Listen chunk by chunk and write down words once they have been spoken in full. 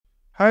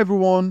Hi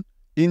everyone,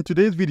 in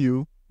today's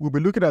video, we'll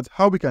be looking at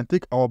how we can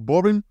take our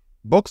boring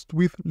boxed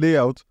width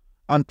layout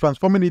and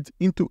transforming it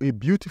into a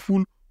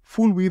beautiful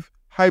full width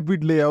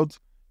hybrid layout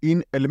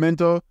in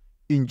Elementor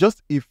in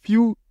just a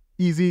few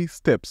easy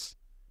steps.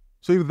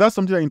 So if that's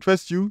something that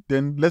interests you,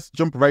 then let's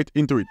jump right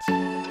into it.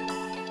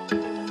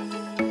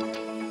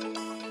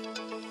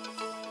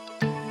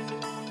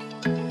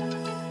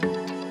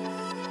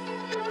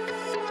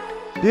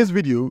 This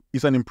video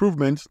is an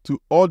improvement to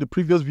all the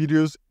previous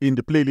videos in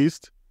the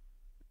playlist.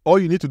 All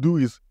you need to do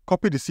is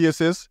copy the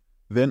CSS,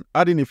 then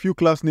add in a few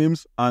class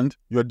names and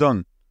you're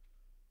done.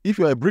 If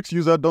you're a Bricks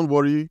user, don't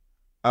worry.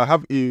 I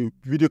have a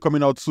video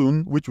coming out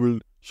soon which will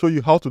show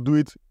you how to do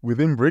it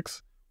within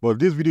Bricks, but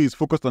this video is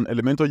focused on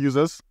Elementor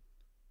users.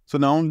 So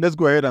now let's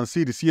go ahead and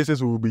see the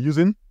CSS we will be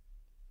using.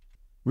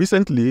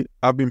 Recently,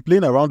 I've been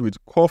playing around with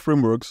core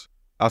frameworks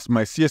as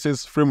my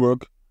CSS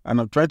framework,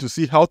 and I'm trying to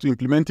see how to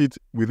implement it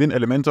within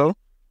Elementor.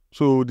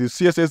 So the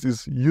CSS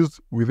is used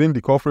within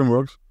the core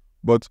frameworks,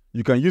 but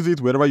you can use it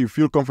wherever you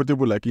feel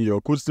comfortable, like in your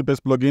code snippets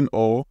plugin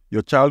or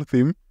your child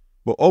theme.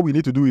 But all we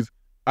need to do is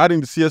add in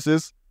the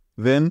CSS.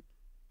 Then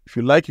if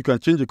you like, you can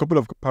change a couple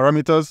of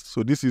parameters.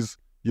 So this is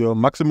your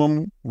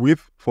maximum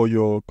width for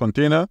your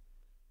container.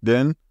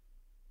 Then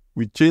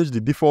we change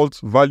the default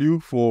value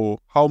for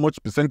how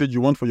much percentage you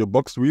want for your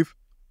box width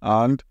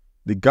and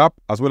the gap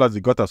as well as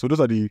the gutter. So those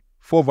are the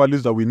 4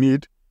 values that we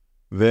need.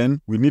 Then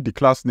we need the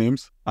class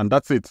names and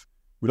that's it.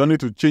 We don't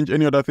need to change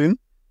any other thing.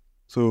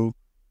 So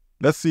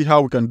let's see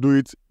how we can do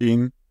it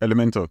in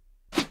Elementor.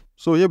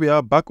 So here we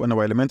are back on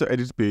our Elementor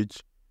edit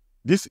page.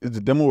 This is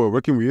the demo we're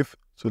working with.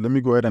 So let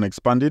me go ahead and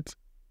expand it.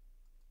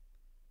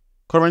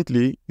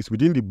 Currently, it's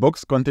within the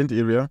box content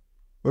area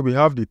where we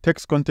have the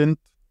text content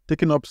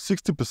taking up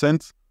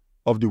 60%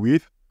 of the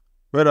width,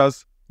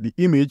 whereas the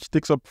image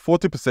takes up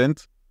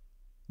 40%.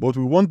 But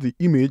we want the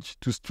image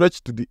to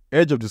stretch to the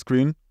edge of the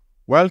screen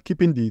while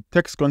keeping the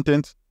text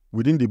content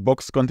within the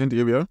box content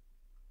area.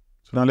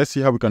 So now let's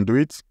see how we can do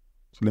it.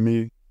 So let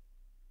me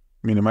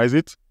minimize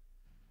it.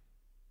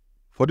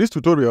 For this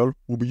tutorial,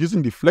 we'll be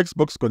using the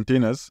Flexbox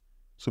containers.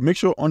 So make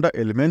sure under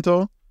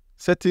Elementor,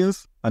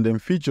 Settings, and then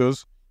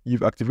Features,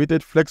 you've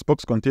activated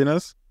Flexbox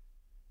containers.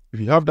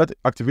 If you have that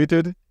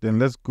activated, then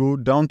let's go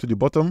down to the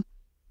bottom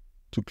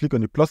to click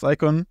on the plus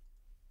icon,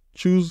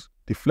 choose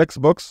the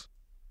Flexbox,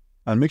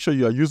 and make sure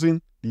you are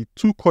using the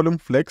 2-column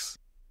flex.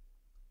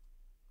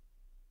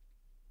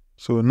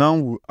 So now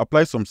we'll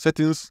apply some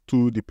settings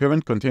to the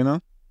parent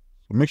container.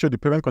 So make sure the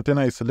parent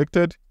container is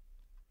selected.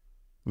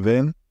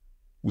 Then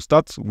we'll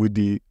start with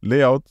the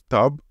Layout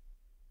tab.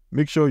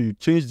 Make sure you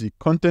change the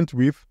content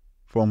width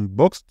from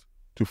boxed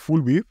to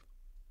full width.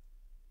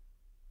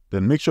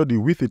 Then make sure the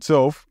width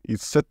itself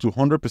is set to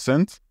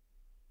 100%.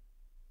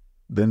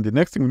 Then the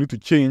next thing we need to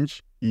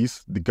change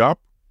is the gap.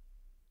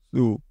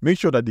 So make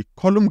sure that the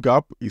column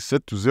gap is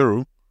set to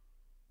 0,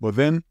 but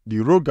then the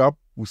row gap,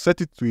 we set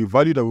it to a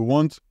value that we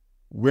want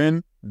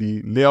when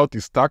the layout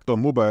is stacked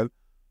on mobile.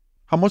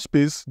 How much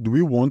space do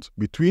we want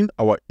between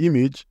our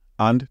image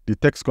and the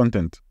text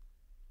content?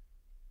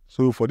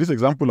 So for this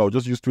example, I'll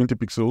just use 20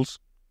 pixels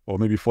or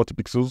maybe 40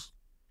 pixels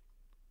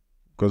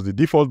because the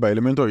default by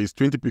Elementor is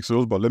 20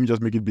 pixels, but let me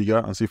just make it bigger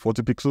and say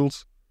 40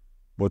 pixels.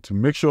 But to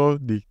make sure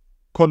the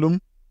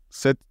column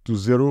set to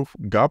 0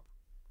 gap.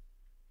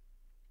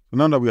 So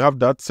now that we have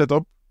that set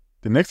up,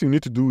 the next thing we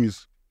need to do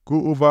is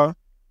go over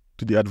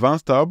to the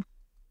Advanced tab.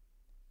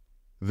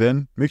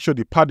 Then make sure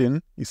the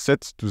padding is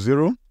set to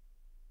 0.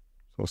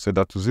 So set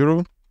that to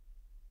 0.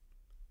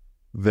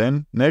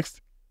 Then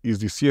next is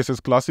the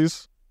CSS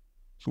classes.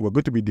 So we're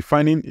going to be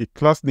defining a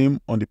class name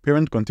on the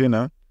parent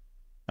container.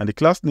 And the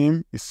class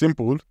name is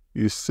simple.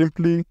 It is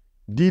simply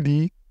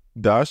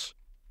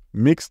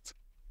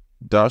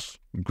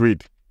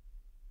dd-mixed-grid.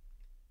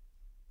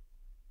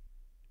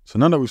 So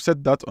now that we've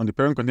set that on the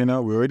parent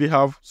container, we already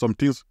have some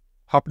things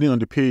happening on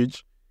the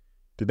page.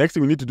 The next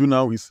thing we need to do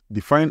now is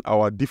define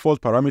our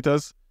default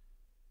parameters.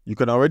 You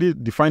can already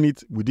define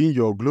it within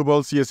your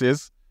Global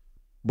CSS,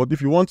 but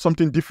if you want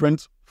something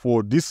different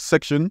for this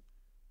section,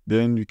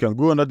 then you can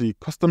go under the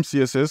Custom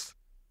CSS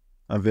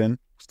and then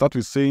start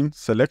with saying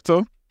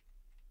selector.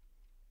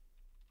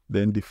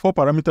 Then the 4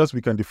 parameters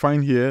we can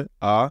define here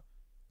are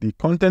the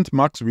content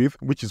max width,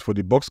 which is for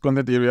the box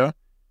content area.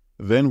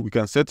 Then we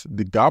can set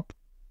the gap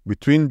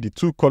between the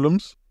 2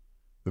 columns.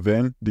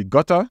 Then the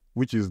gutter,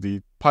 which is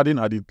the padding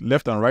at the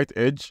left and right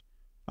edge.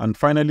 And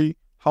finally,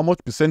 how much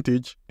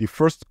percentage the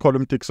first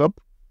column takes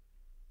up.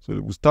 So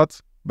we'll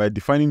start by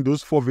defining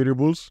those 4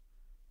 variables.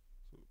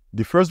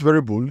 The first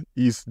variable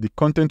is the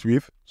content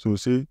width. So we'll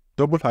say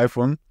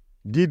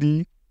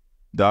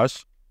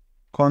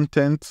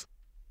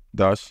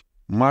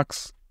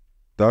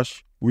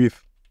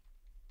dd-content-max-width.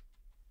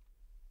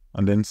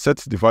 And then set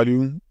the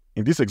value.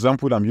 In this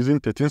example, I'm using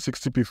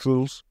 1360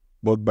 pixels,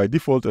 but by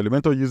default,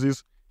 Elementor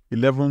uses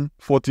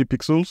 1140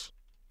 pixels.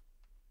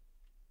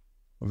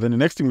 Then the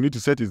next thing we need to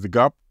set is the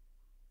gap.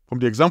 From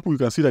the example, you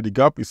can see that the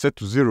gap is set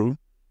to 0.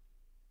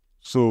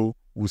 So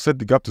we'll set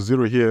the gap to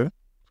 0 here.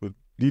 So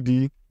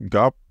dd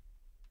gap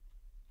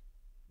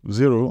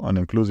 0 and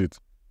then close it.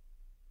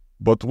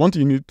 But one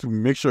thing you need to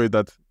make sure is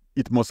that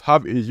it must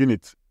have a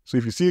unit. So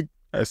if you see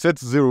I set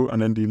 0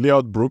 and then the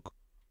layout broke,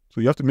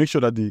 so you have to make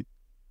sure that the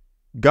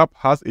gap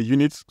has a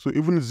unit. So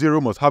even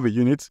 0 must have a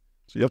unit.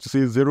 So you have to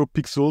say 0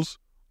 pixels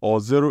or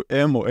 0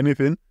 or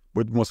anything,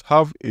 but it must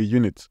have a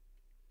unit.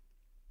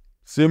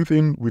 Same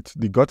thing with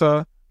the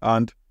gutter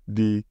and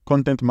the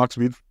content max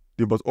width.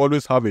 They must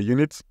always have a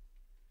unit.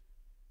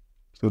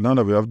 So now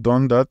that we have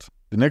done that,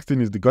 the next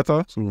thing is the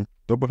gutter. So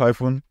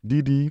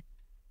dd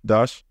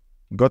dash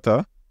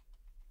gutter.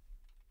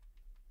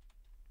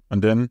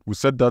 And then we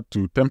set that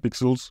to 10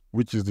 pixels,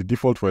 which is the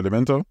default for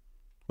Elementor.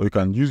 Or you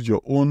can use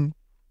your own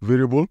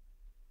variable.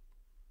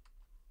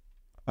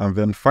 And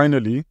then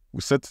finally,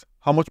 we set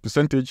how much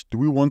percentage do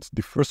we want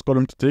the first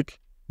column to take.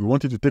 We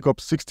want it to take up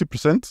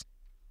 60%.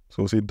 So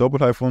we'll say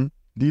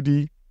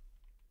dd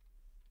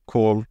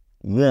col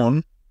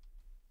 1,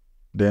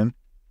 then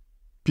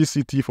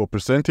PCT for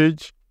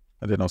percentage,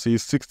 and then I'll say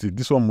 60.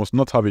 This one must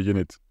not have a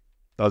unit.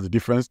 That's the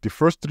difference. The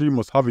first three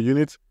must have a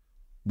unit,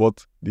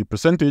 but the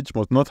percentage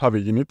must not have a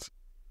unit.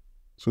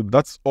 So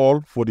that's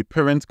all for the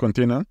parent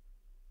container.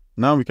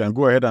 Now we can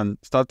go ahead and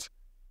start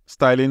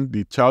styling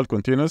the child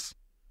containers.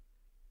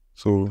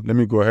 So let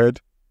me go ahead.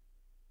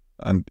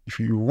 And if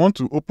you want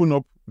to open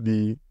up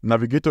the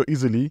navigator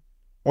easily,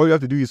 all you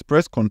have to do is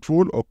press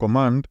Ctrl or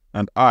Command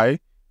and I.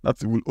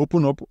 That will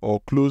open up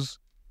or close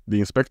the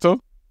inspector.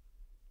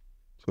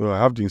 So I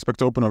have the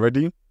inspector open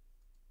already.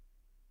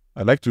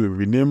 I like to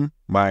rename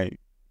my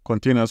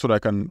containers so that I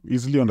can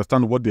easily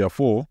understand what they are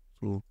for.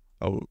 So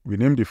I'll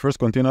rename the first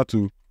container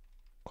to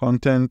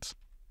content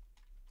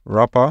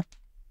wrapper.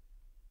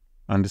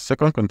 And the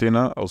second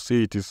container, I'll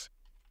say it is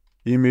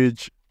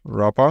image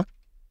wrapper.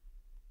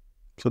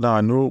 So now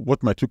I know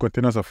what my two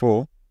containers are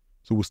for.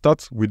 So we'll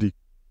start with the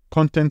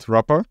content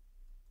wrapper.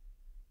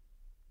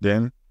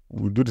 Then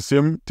we'll do the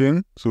same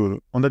thing.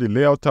 So under the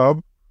layout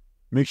tab,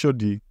 make sure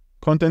the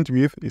content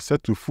width is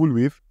set to full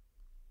width,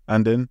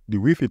 and then the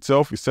width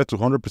itself is set to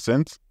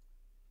 100%.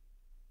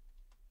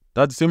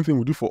 That's the same thing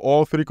we do for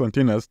all three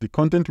containers. The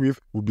content width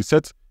will be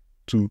set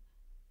to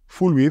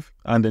full width,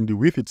 and then the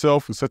width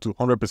itself is set to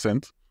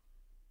 100%.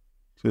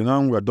 So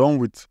now we're done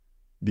with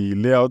the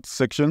layout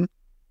section.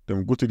 Then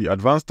we go to the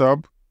advanced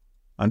tab,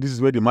 and this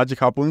is where the magic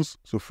happens.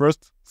 So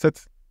first,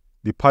 set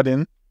the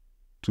padding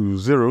to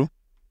 0,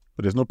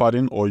 but there's no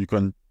padding, or you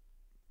can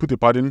put a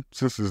padding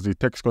since it's the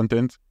text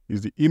content.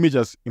 Is the image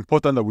as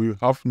important that we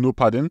have no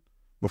padding,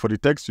 but for the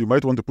text, you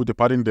might want to put a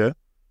padding there.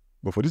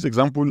 But for this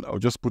example, I'll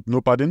just put no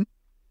padding.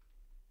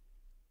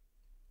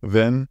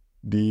 Then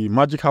the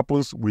magic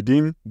happens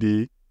within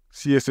the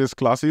CSS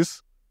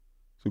classes.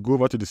 So go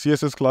over to the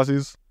CSS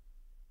classes.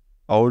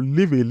 I'll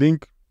leave a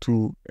link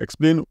to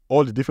explain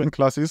all the different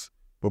classes,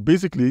 but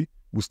basically,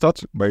 we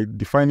start by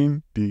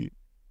defining the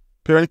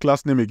parent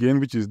class name again,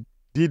 which is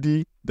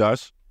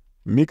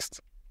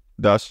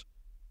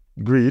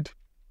dd-mixed-grid,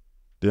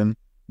 then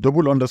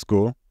double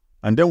underscore,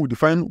 and then we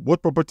define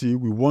what property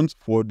we want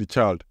for the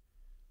child.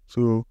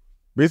 So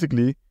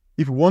basically,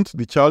 if we want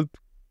the child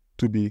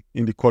to be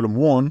in the column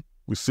 1,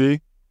 we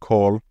say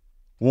col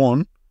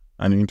 1,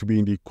 and it to be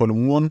in the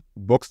column 1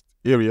 boxed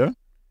area.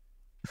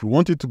 If we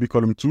want it to be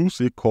column 2,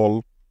 say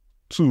col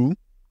 2,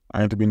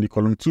 and to be in the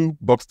column 2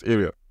 boxed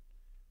area.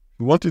 If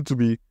we want it to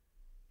be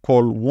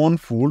col 1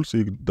 full, so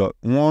the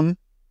 1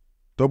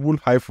 double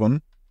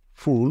hyphen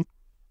full,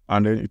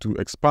 and then it will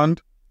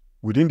expand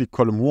within the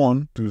column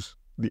 1 to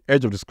the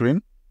edge of the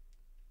screen.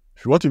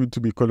 If you want it to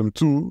be column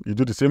 2, you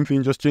do the same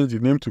thing, just change the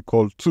name to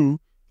col 2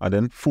 and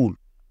then full.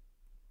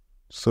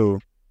 So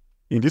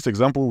in this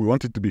example, we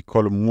want it to be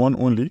column 1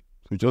 only.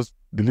 So just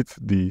delete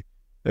the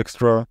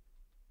extra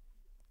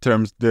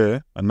terms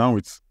there, and now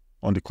it's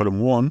on the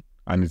column 1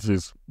 and it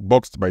is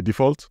boxed by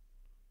default.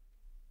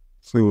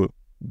 So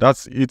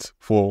that's it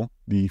for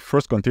the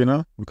first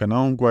container. We can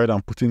now go ahead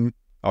and put in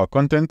our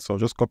content. So I'll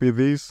just copy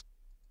this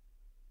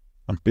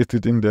and paste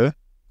it in there.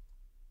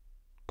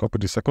 Copy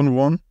the second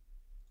one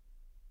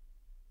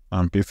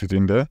and paste it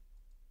in there.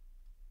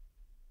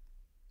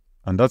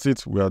 And that's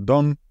it. We are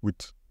done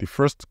with the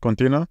first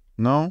container.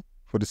 Now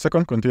for the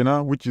second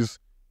container, which is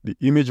the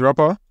image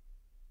wrapper,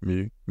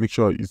 we make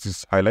sure it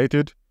is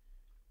highlighted.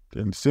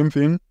 Then the same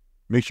thing,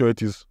 make sure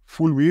it is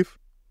full width,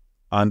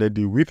 and then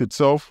the width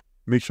itself,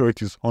 make sure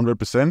it is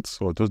 100%.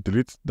 So I'll just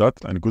delete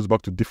that and it goes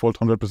back to default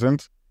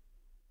 100%.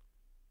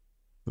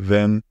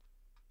 Then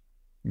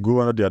go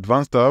under the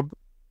advanced tab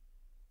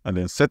and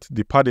then set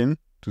the padding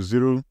to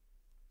 0,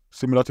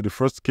 similar to the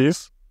first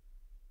case.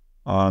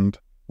 And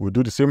we'll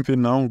do the same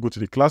thing now. We'll go to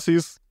the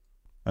classes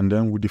and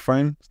then we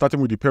define,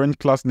 starting with the parent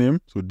class name.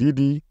 So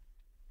dd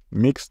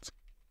mixed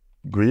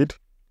grid.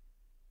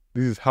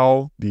 This is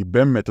how the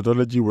BEM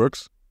methodology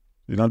works.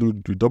 You now do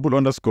the double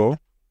underscore,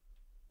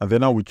 and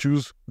then now we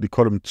choose the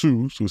column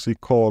 2. So we say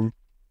col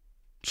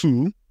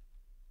 2.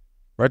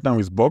 Right now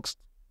it's boxed.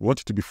 We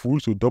want it to be full,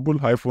 so double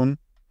hyphen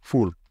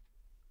full.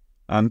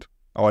 And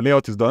our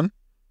layout is done.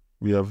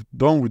 We have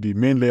done with the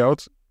main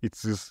layout. It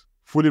is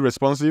fully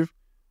responsive.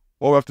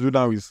 All we have to do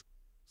now is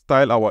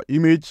style our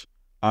image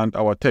and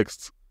our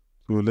text.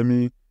 So let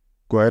me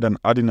go ahead and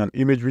add in an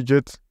image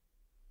widget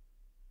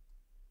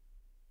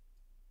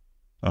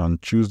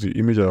and choose the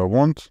image that I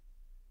want.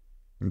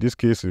 In this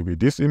case, it will be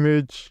this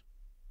image.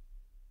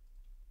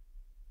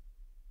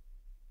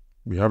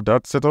 We have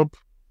that set up.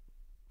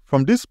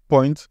 From this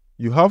point,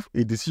 you have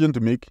a decision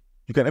to make.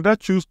 You can either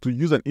choose to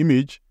use an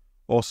image,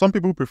 or some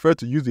people prefer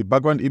to use the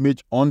background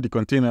image on the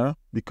container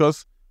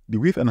because the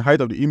width and height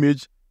of the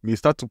image may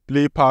start to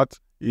play part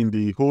in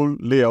the whole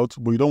layout,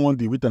 but you don't want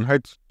the width and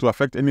height to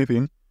affect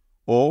anything.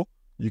 Or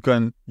you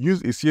can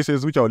use a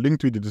CSS, which I'll link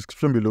to in the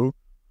description below,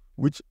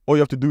 which all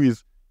you have to do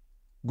is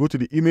go to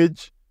the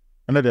image,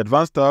 under the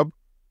advanced tab,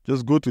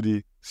 just go to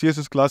the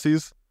CSS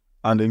classes,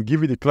 and then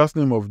give it the class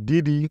name of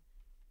dd-bg-figure,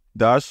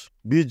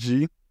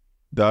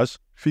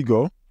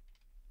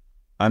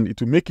 and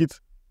it will make it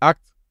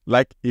act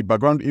like a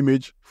background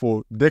image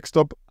for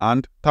desktop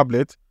and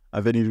tablet,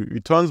 and then it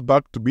returns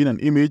back to being an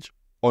image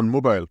on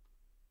mobile.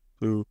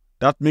 So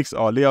that makes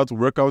our layout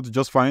work out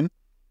just fine.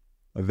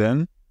 And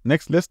then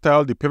next, let's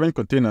style the parent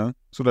container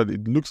so that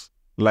it looks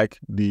like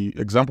the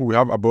example we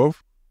have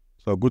above.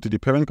 So I'll go to the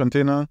parent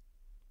container,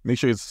 make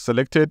sure it's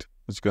selected.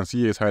 As you can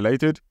see, it's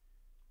highlighted.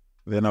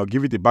 Then I'll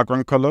give it the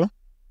background color,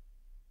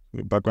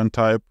 the background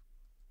type.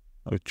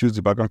 I'll choose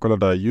the background color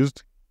that I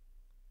used.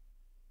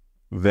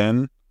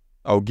 Then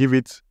I'll give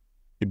it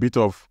a bit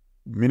of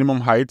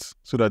minimum height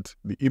so that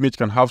the image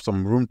can have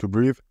some room to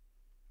breathe.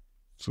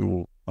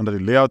 So under the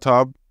layout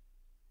tab,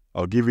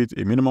 I'll give it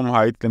a minimum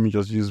height. Let me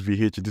just use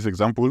VH in this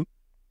example.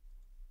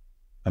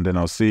 And then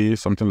I'll say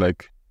something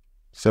like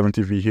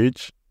 70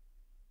 VH.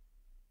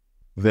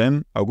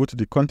 Then I'll go to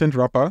the content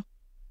wrapper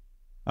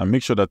and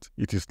make sure that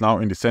it is now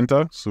in the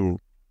center. So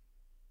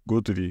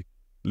go to the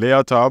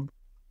layout tab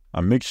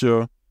and make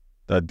sure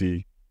that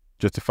the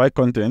justify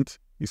content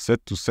is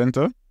set to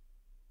center.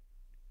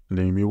 And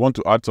then you may want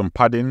to add some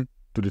padding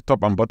to the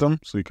top and bottom.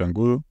 So you can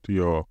go to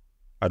your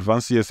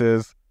advanced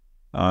CSS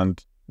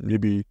and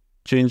maybe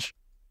change,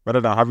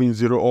 rather than having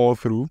 0 all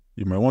through,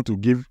 you might want to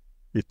give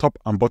a top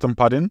and bottom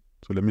padding.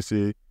 So let me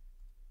say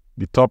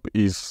the top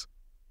is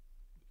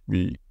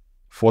the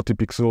 40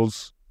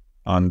 pixels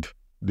and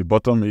the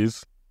bottom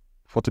is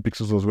 40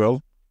 pixels as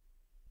well.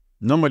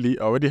 Normally,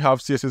 I already have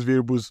CSS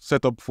variables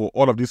set up for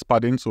all of this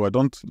padding, so I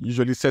don't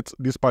usually set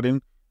this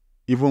padding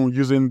even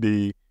using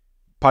the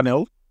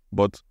panel.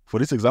 But for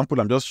this example,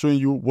 I'm just showing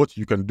you what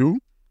you can do.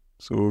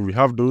 So we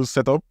have those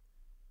set up.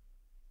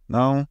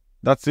 Now,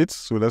 that's it.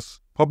 So let's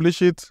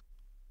publish it.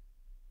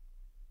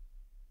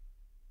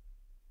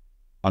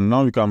 And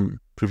now we can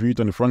preview it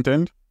on the front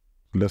end.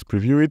 Let's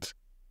preview it.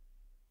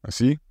 And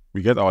see,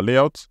 we get our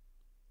layout.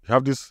 We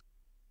have this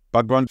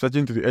background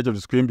stretching to the edge of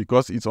the screen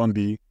because it's on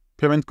the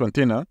parent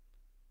container,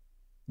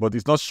 but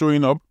it's not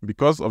showing up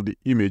because of the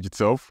image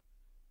itself.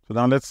 So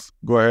now let's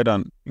go ahead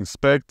and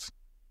inspect.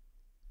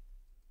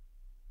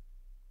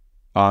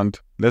 And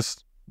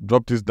let's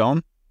drop this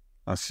down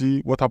and see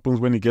what happens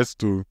when it gets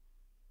to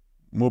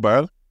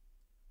mobile.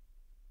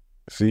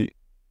 See,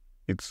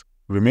 it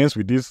remains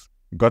with this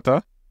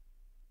gutter,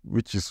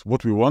 which is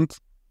what we want,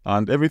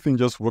 and everything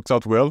just works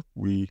out well.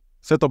 We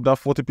set up that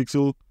 40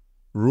 pixel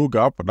row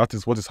gap. That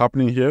is what is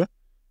happening here.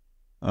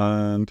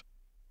 And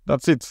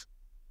that's it.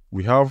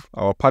 We have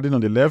our padding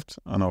on the left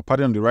and our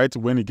padding on the right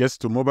when it gets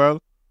to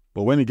mobile.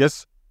 But when it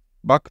gets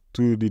back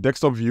to the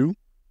desktop view,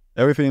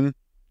 everything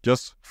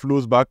just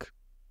flows back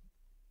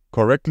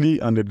correctly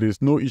and there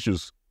is no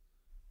issues.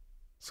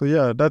 So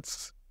yeah,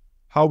 that's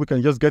how we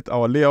can just get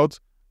our layout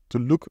to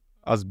look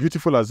as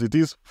beautiful as it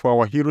is for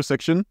our hero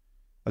section.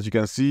 As you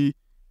can see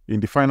in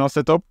the final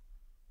setup,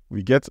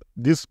 we get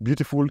this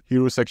beautiful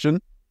hero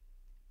section.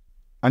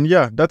 And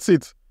yeah, that's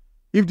it.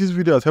 If this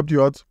video has helped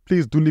you out,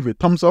 please do leave a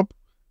thumbs up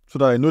so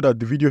that I know that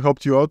the video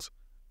helped you out,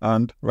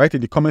 and write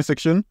in the comment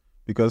section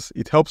because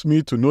it helps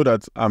me to know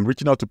that I'm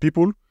reaching out to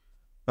people.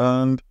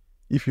 And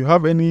if you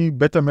have any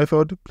better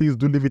method, please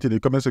do leave it in the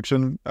comment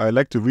section. I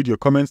like to read your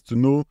comments to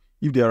know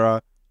if there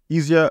are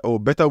easier or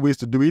better ways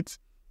to do it.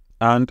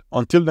 And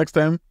until next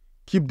time,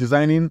 keep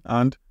designing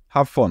and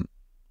have fun.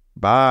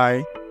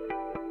 Bye.